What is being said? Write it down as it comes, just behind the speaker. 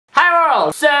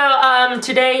world! So,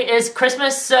 today is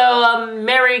Christmas, so,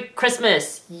 Merry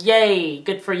Christmas. Yay,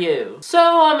 good for you.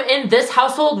 So, in this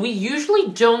household, we usually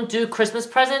don't do Christmas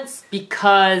presents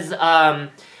because,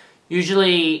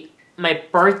 usually my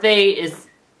birthday is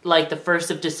like the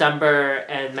 1st of December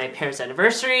and my parents'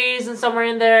 anniversary is somewhere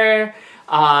in there.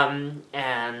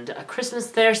 And a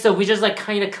Christmas there, so we just like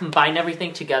kind of combine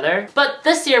everything together. But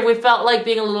this year we felt like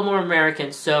being a little more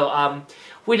American, so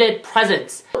we did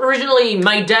presents. Originally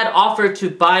my dad offered to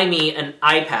buy me an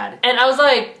iPad, and I was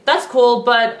like, that's cool,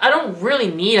 but I don't really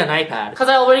need an iPad because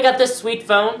I already got this sweet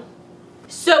phone.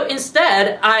 So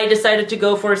instead I decided to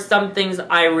go for some things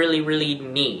I really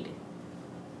need.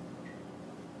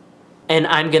 And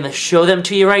I'm gonna show them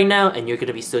to you right now, and you're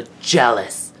gonna be so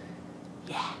jealous.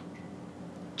 Yeah.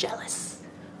 Jealous.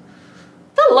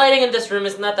 The lighting in this room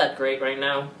is not that great right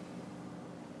now.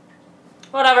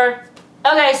 Whatever.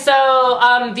 Okay,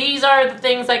 so, these are the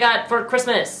things I got for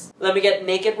Christmas. Let me get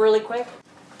naked really quick.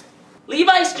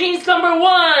 Levi's jeans number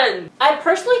 1! I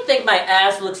personally think my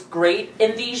ass looks great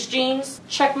in these jeans.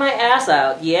 Check my ass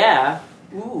out, yeah.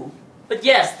 Ooh. But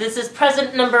yes, this is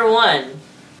present number 1.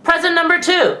 Present number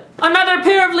 2, another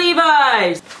pair of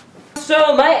Levi's!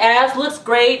 So my ass looks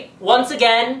great, once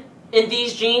again, in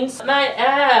these jeans. My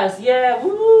ass, yeah,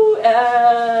 woo,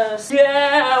 ass,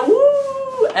 yeah,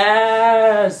 woo,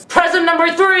 ass. Present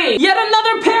number 3, yet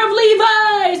another pair of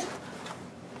Levi's!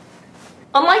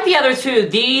 Unlike the other two,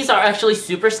 these are actually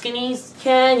super skinnies.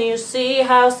 Can you see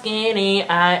how skinny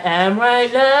I am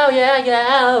right now?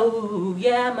 Yeah, ooh,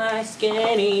 yeah, my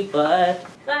skinny butt.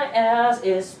 My ass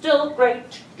is still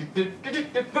great.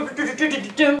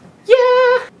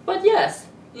 Yeah! But yes,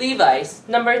 Levi's,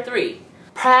 number 3.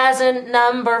 Present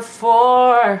number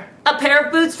 4. A pair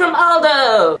of boots from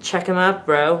Aldo! Check them out,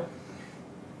 bro.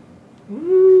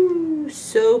 Ooh,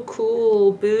 so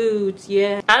cool boots,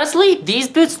 yeah. Honestly, these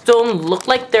boots don't look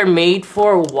like they're made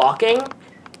for walking,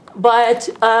 but,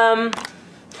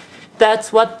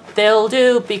 that's what they'll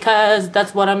do because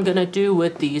that's what I'm gonna do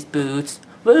with these boots.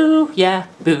 Woo, yeah,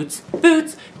 boots,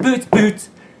 boots, boots, boots,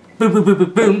 boom, boom, boom,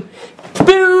 boom, boom,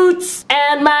 boots!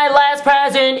 And my last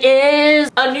present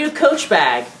is a new Coach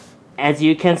bag. As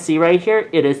you can see right here,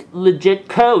 it is legit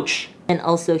Coach. And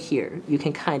also here, you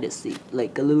can kind of see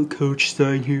like a little Coach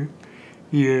sign here.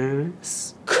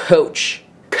 Yes. Coach,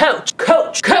 Coach,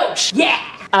 Coach, Coach, yeah!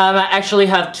 I actually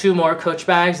have 2 more Coach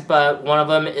bags, but one of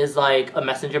them is like a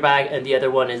messenger bag and the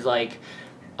other one is like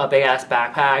a big ass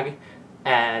backpack.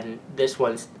 And this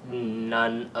one's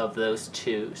none of those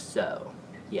 2, so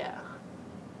yeah.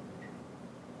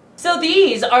 So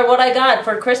these are what I got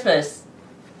for Christmas.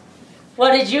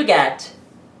 What did you get?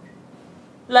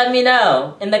 Let me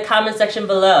know in the comment section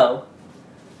below.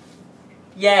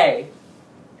 Yay.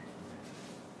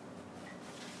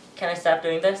 Can I stop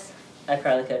doing this? I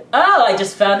probably could. Oh, I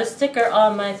just found a sticker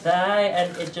on my thigh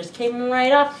and it just came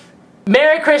right off.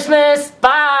 Merry Christmas!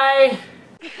 Bye!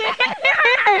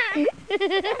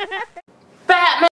 Batman!